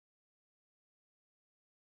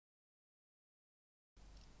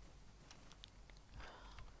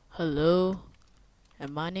Hello,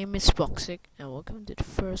 and my name is bosxxic, and welcome to the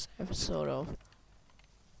first episode of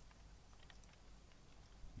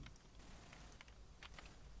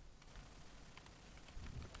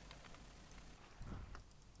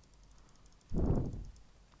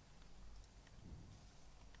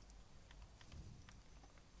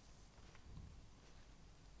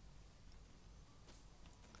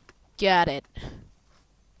Got It.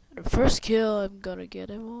 The first kill, I'm gonna get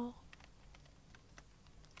him all.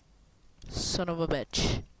 Son of a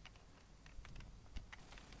bitch.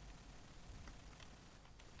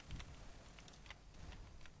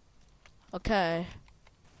 Okay.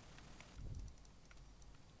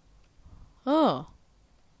 Oh.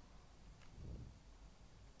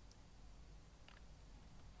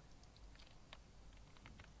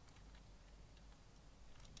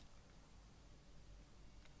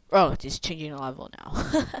 Oh, it's changing the level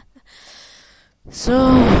now.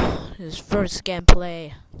 So, this first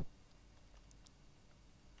gameplay.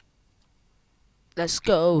 Let's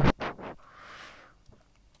go.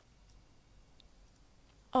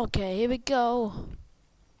 Okay, here we go.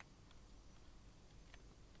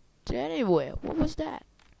 Anyway, what was that?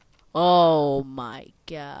 Oh my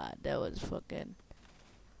god, that was fucking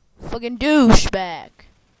douchebag.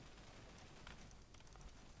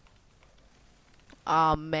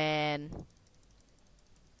 Oh man.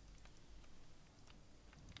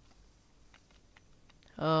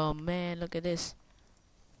 Oh man, look at this.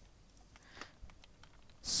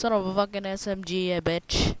 Son of a fucking SMG,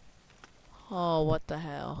 bitch. Oh, what the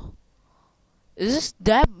hell? Is this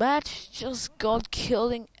deathmatch? Just God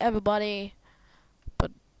killing everybody.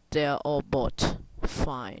 But they're all bot.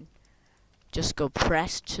 Fine. Just go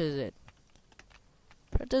press to it.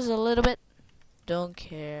 Press this a little bit. Don't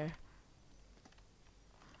care.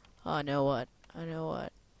 Oh, I know what.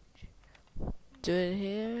 Do it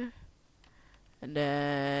here. And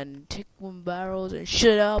then take one barrels and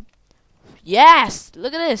shut up. Yes!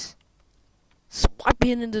 Look at this!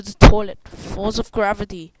 Swiping into the toilet. Force of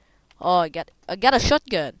gravity. Oh, I got a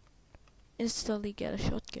shotgun. Instantly get a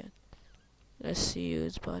shotgun. Let's see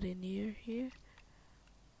who's body near here.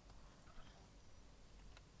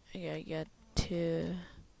 Okay, I got two.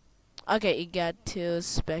 Okay, you got two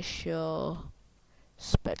special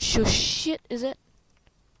shit, is it?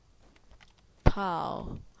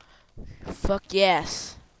 Pow. Fuck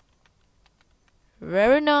yes.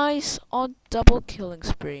 Very nice on double killing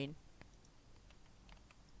spree.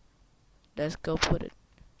 Let's go put it.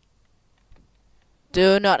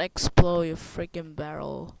 Do not explode your freaking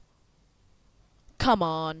barrel. Come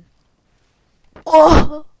on.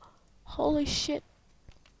 Oh! Holy shit.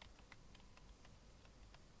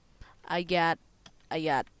 I got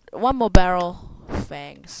one more barrel.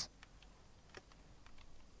 Thanks.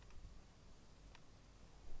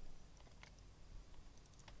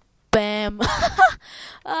 Bam.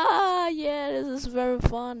 Ah, yeah, this is very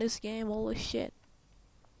fun, this game. Holy shit.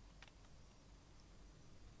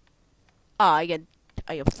 Ah, I can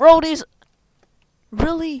throw this.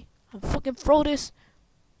 Really? I fucking throw this?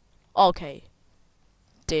 Okay.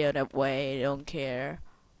 Stay that way, don't care.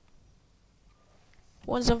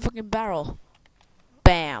 What's a fucking barrel?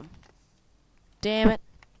 Bam. Damn it.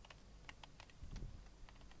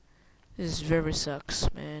 This very sucks,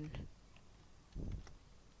 man.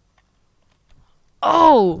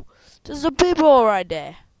 Oh! There's a people right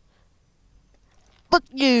there. Fuck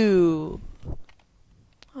you!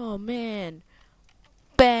 Oh man.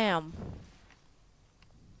 Bam.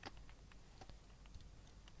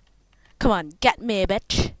 Come on, get me,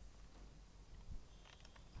 bitch.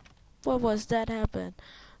 What was that happen?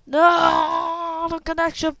 No! The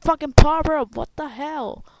connection fucking power up. What the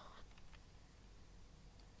hell?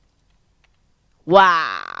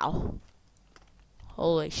 Wow.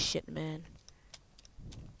 Holy shit, man.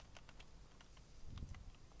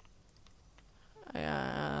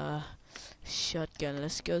 Shotgun,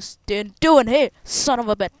 let's go stand doing here, son of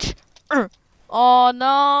a bitch. Oh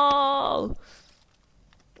no!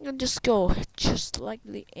 You can just go, just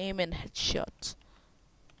lightly aiming headshots.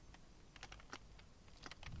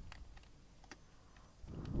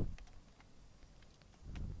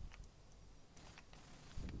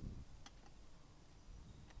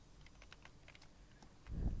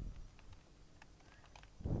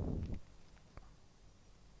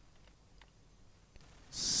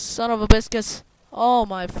 Son of a biscuits. Oh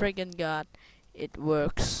my friggin' god. It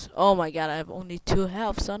works. Oh my god, I have only 2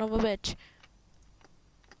 health, son of a bitch.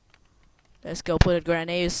 Let's go put a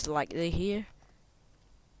grenade slightly here.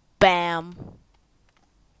 Bam.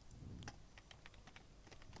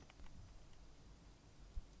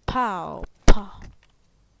 Pow. Pow.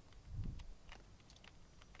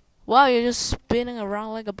 Wow, you're just spinning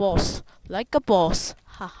around like a boss. Like a boss.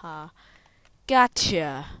 Haha.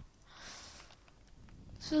 Gotcha.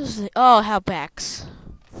 Seriously. Oh, health packs.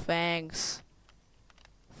 Thanks.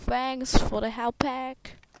 Thanks for the health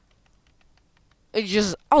pack. It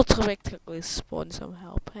just automatically spawns some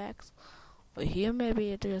health packs. But here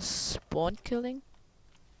maybe it is spawn killing.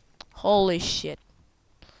 Holy shit.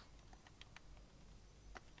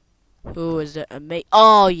 Who is the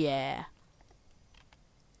Oh yeah.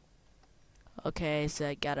 Okay, so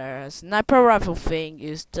I got a sniper rifle thing.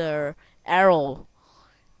 Is the arrow?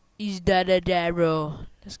 Is that an arrow?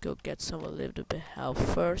 Let's go get some a little bit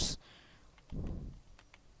health first.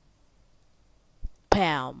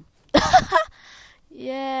 Pam.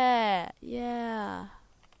 Yeah, yeah.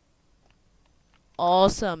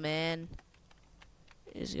 Awesome, man.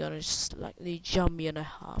 He's gonna slightly jump me in a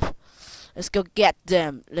half. Let's go get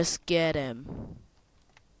them. Let's get him.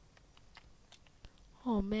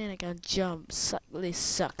 Oh man, I can't jump. Slightly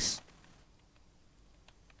sucks.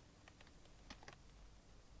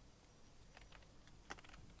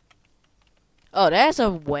 Oh, there's a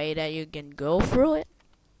way that you can go through it.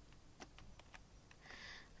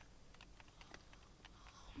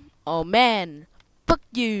 Oh man, fuck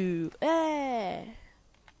you. Hey.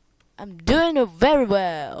 I'm doing it very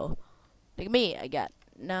well. Look at me, I got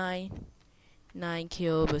 9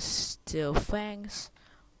 kills, but still thanks.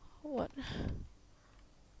 What?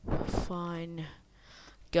 Fine.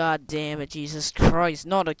 God damn it, Jesus Christ,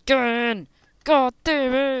 not again! God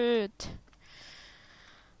damn it!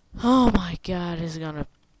 Oh my god, he's gonna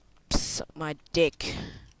suck my dick.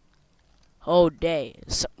 Whole day,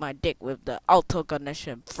 suck my dick with the auto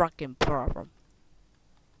connection fucking problem.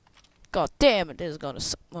 God damn it, this is gonna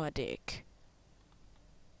suck my dick.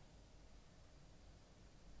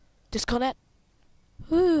 Disconnect.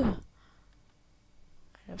 Whew.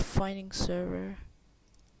 Finding server.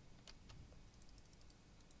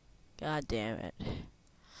 God damn it.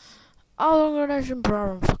 Auto connection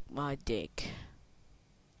problem, fuck my dick.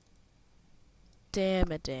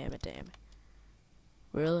 Damn it, damn it, damn it.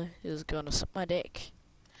 Really? This is gonna suck my dick.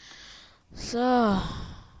 So.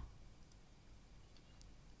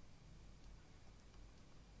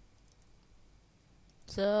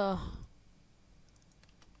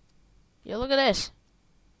 Yeah, look at this.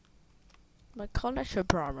 My connection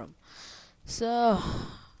problem. So,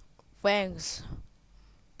 thanks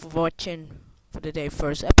for watching for the day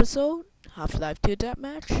first episode, Half-Life 2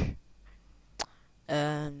 Deathmatch.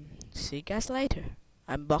 And see you guys later.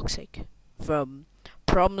 I'm bosxxic from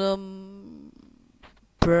Problem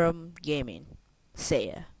Gaming. See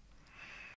ya.